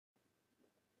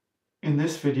In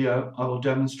this video, I will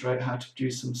demonstrate how to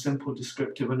produce some simple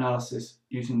descriptive analysis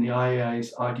using the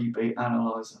IEA's IDB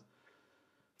analyzer.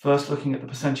 First, looking at the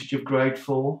percentage of grade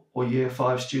 4 or year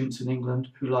 5 students in England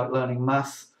who like learning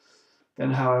maths,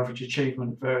 then how average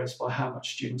achievement varies by how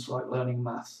much students like learning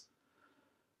maths.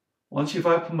 Once you've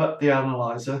opened up the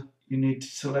analyzer, you need to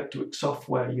select which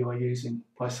software you are using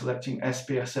by selecting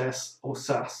SPSS or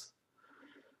SAS.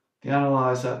 The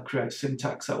analyzer creates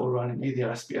syntax that will run in either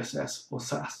SPSS or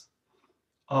SAS.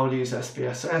 I will use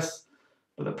SPSS,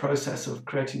 but the process of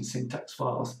creating syntax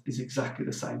files is exactly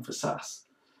the same for SAS.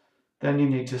 Then you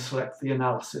need to select the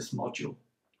analysis module.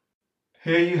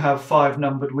 Here you have 5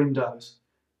 numbered windows.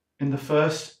 In the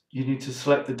first, you need to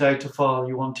select the data file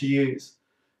you want to use.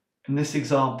 In this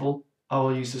example, I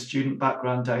will use the student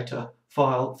background data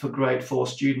file for grade 4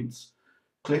 students.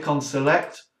 Click on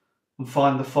Select and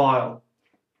find the file.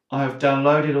 I have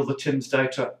downloaded all the TIMSS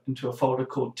data into a folder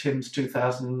called TIMSS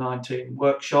 2019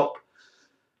 Workshop,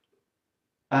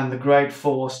 and the grade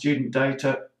 4 student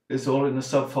data is all in the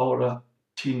subfolder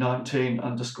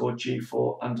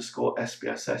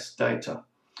T19_G4_SPSS data.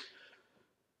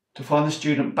 To find the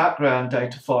student background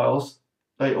data files,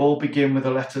 they all begin with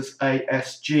the letters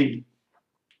ASG,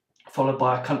 followed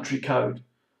by a country code.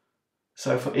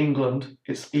 So for England,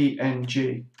 it's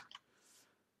ENG.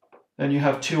 Then you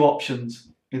have 2 options,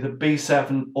 either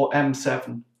B7 or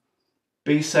M7.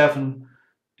 B7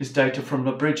 is data from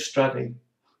the bridge study.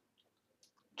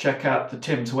 Check out the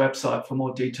TIMSS website for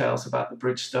more details about the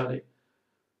bridge study.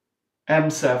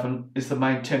 M7 is the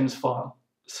main TIMSS file.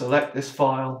 Select this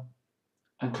file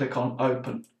and click on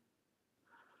Open.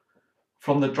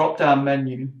 From the drop-down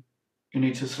menu, you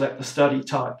need to select the study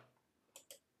type.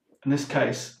 In this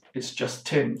case, it's just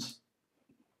TIMSS.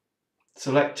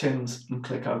 Select TIMSS and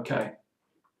click OK.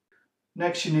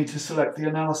 Next, you need to select the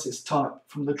analysis type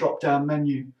from the drop-down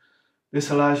menu. This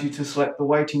allows you to select the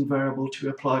weighting variable to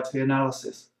apply to the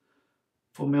analysis.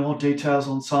 For more details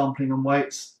on sampling and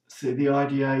weights, see the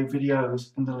IDA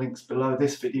videos in the links below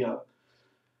this video.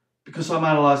 Because I'm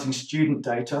analysing student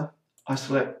data, I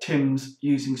select TIMSS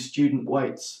using student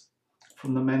weights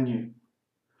from the menu.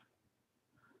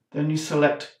 Then you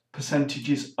select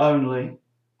percentages only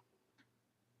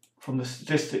from the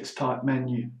statistics type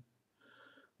menu.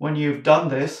 When you've done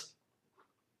this,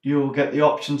 you will get the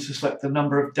option to select the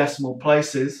number of decimal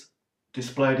places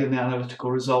displayed in the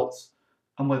analytical results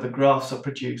and whether graphs are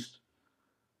produced.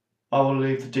 I will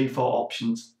leave the default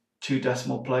options, 2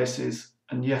 decimal places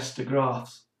and yes to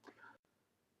graphs.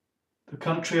 The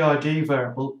country ID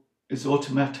variable is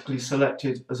automatically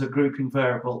selected as a grouping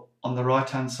variable on the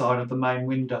right-hand side of the main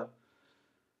window.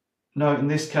 Note in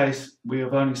this case we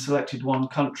have only selected one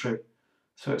country,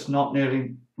 so it's not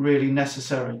really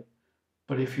necessary,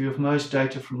 but if you have merged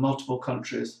data from multiple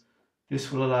countries,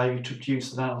 this will allow you to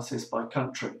produce analysis by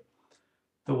country.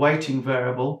 The weighting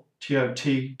variable,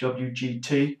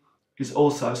 TOTWGT, is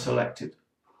also selected.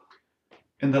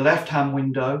 In the left-hand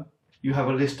window, you have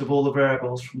a list of all the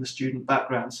variables from the student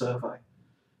background survey.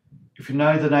 If you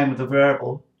know the name of the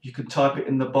variable, you can type it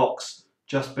in the box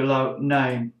just below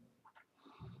name.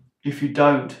 If you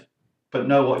don't, but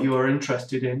know what you are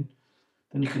interested in,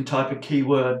 then you can type a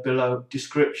keyword below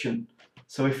description.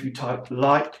 So if you type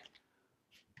like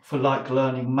for like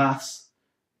learning maths,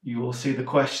 you will see the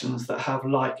questions that have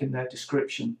like in their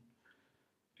description.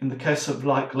 In the case of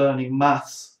like learning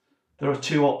maths, there are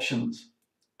 2 options,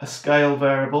 a scale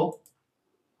variable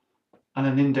and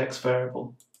an index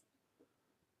variable.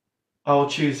 I will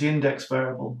choose the index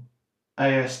variable,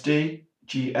 ASD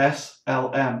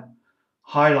GSLM,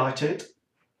 highlight it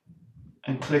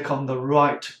and click on the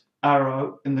right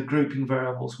arrow in the grouping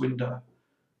variables window.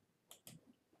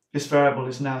 This variable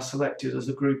is now selected as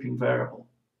a grouping variable.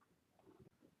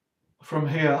 From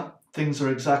here, things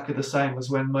are exactly the same as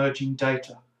when merging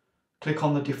data. Click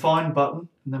on the Define button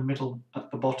in the middle at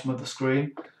the bottom of the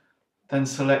screen, then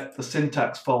select the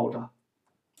syntax folder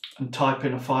and type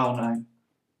in a file name.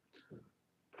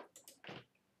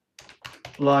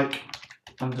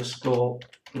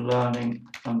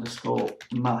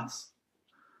 like_learning_maths.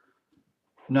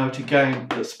 Note again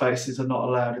that spaces are not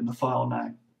allowed in the file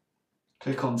name.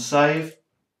 Click on Save.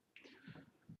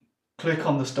 Click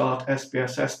on the Start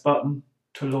SPSS button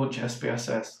to launch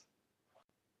SPSS.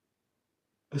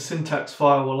 The syntax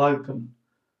file will open.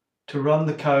 To run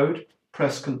the code,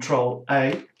 press Ctrl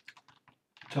A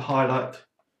to highlight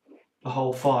the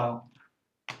whole file.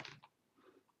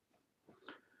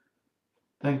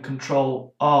 Then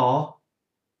Ctrl R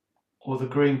or the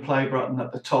green play button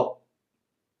at the top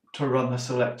to run the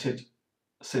selected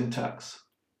syntax.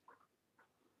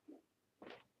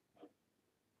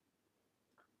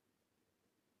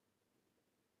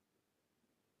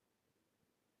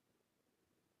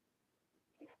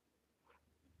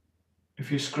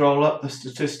 If you scroll up the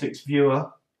statistics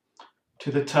viewer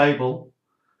to the table,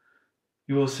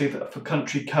 you will see that for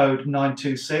country code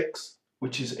 926,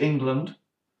 which is England,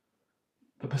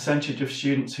 the percentage of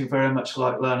students who very much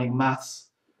like learning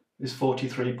maths is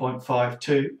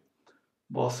 43.52,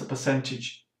 whilst the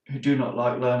percentage who do not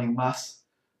like learning maths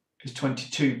is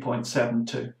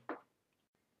 22.72.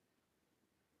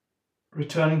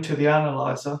 Returning to the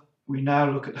analyzer, we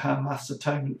now look at how maths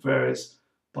attainment varies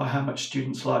by how much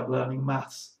students like learning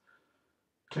maths.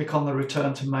 Click on the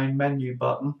Return to Main Menu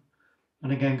button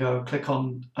and again click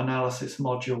on Analysis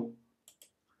module.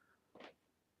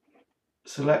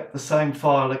 Select the same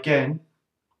file again,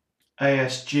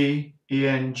 ASG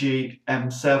ENG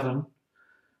M7.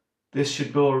 This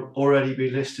should already be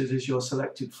listed as your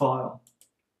selected file.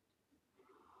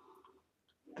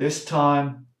 This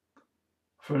time,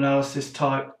 for analysis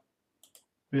type,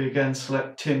 we again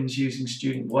select TIMSS using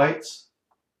student weights.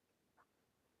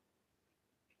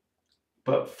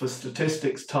 But for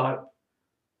statistics type,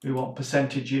 we want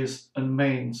percentages and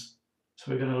means.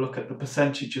 So we're going to look at the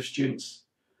percentage of students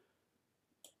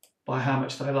by how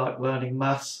much they like learning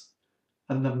maths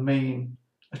and the mean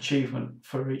achievement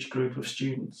for each group of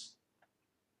students.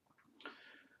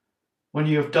 When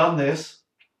you have done this,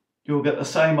 you'll get the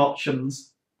same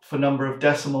options for number of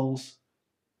decimals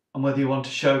and whether you want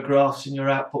to show graphs in your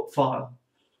output file.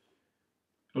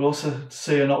 You'll also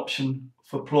see an option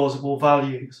for plausible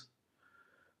values.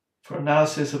 For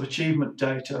analysis of achievement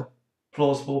data,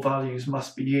 plausible values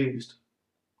must be used.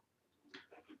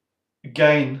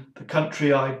 Again, the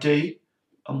country ID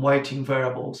and weighting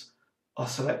variables are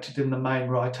selected in the main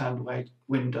right-hand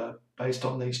window based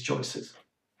on these choices.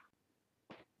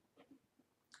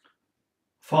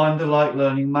 Find the like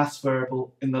learning maths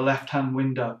variable in the left-hand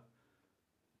window.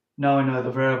 Now I know the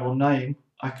variable name,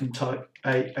 I can type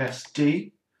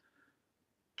ASD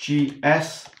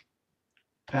GSLM.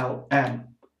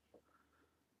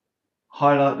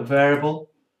 Highlight the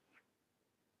variable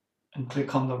and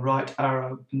click on the right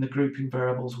arrow in the grouping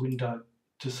variables window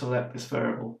to select this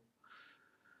variable.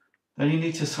 Then you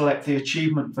need to select the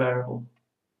achievement variable.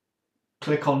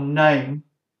 Click on name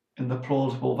in the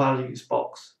plausible values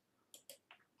box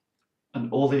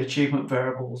and all the achievement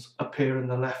variables appear in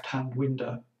the left-hand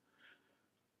window.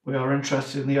 We are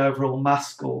interested in the overall math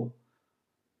score,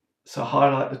 so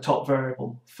highlight the top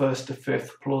variable, first to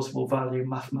fifth plausible value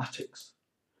mathematics.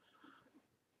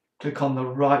 Click on the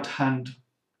right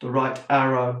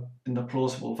arrow in the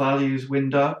plausible values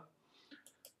window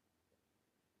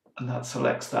and that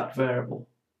selects that variable.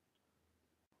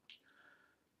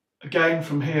 Again,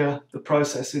 from here the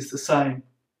process is the same.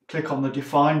 Click on the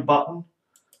Define button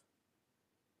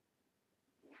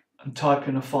and type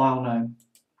in a file name,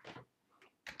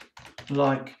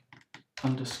 like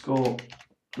underscore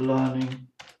learning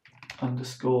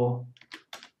underscore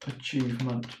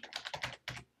achievement.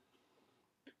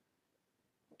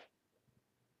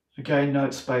 Again,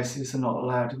 note spaces are not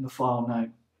allowed in the file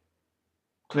name.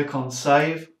 Click on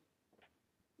Save,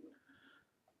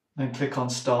 then click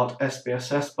on Start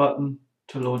SPSS button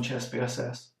to launch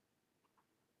SPSS.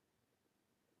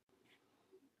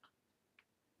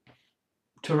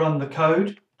 To run the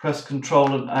code, press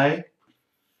Ctrl and A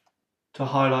to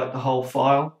highlight the whole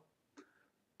file,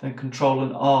 then Ctrl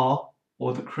and R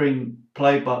or the green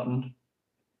play button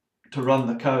to run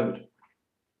the code.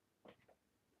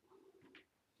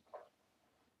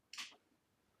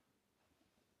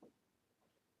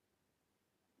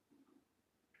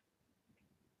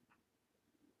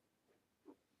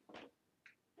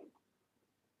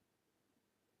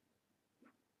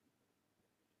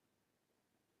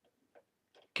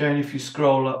 Again, if you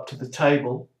scroll up to the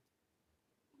table,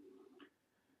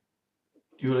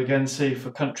 you will again see for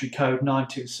country code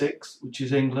 926, which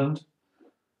is England,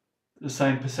 the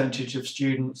same percentage of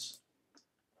students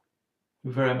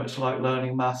who very much like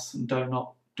learning maths and do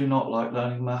not like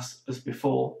learning maths as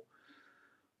before.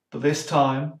 But this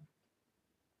time,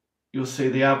 you'll see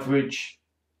the average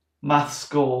maths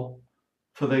score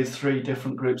for these three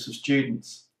different groups of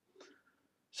students.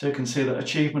 So you can see that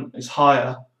achievement is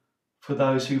higher for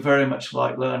those who very much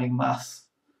like learning maths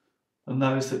than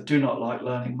those that do not like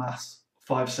learning maths,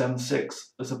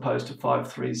 576 as opposed to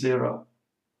 530.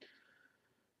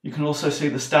 You can also see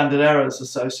the standard errors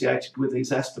associated with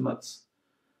these estimates,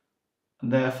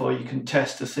 and therefore you can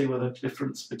test to see whether the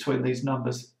difference between these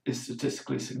numbers is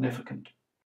statistically significant.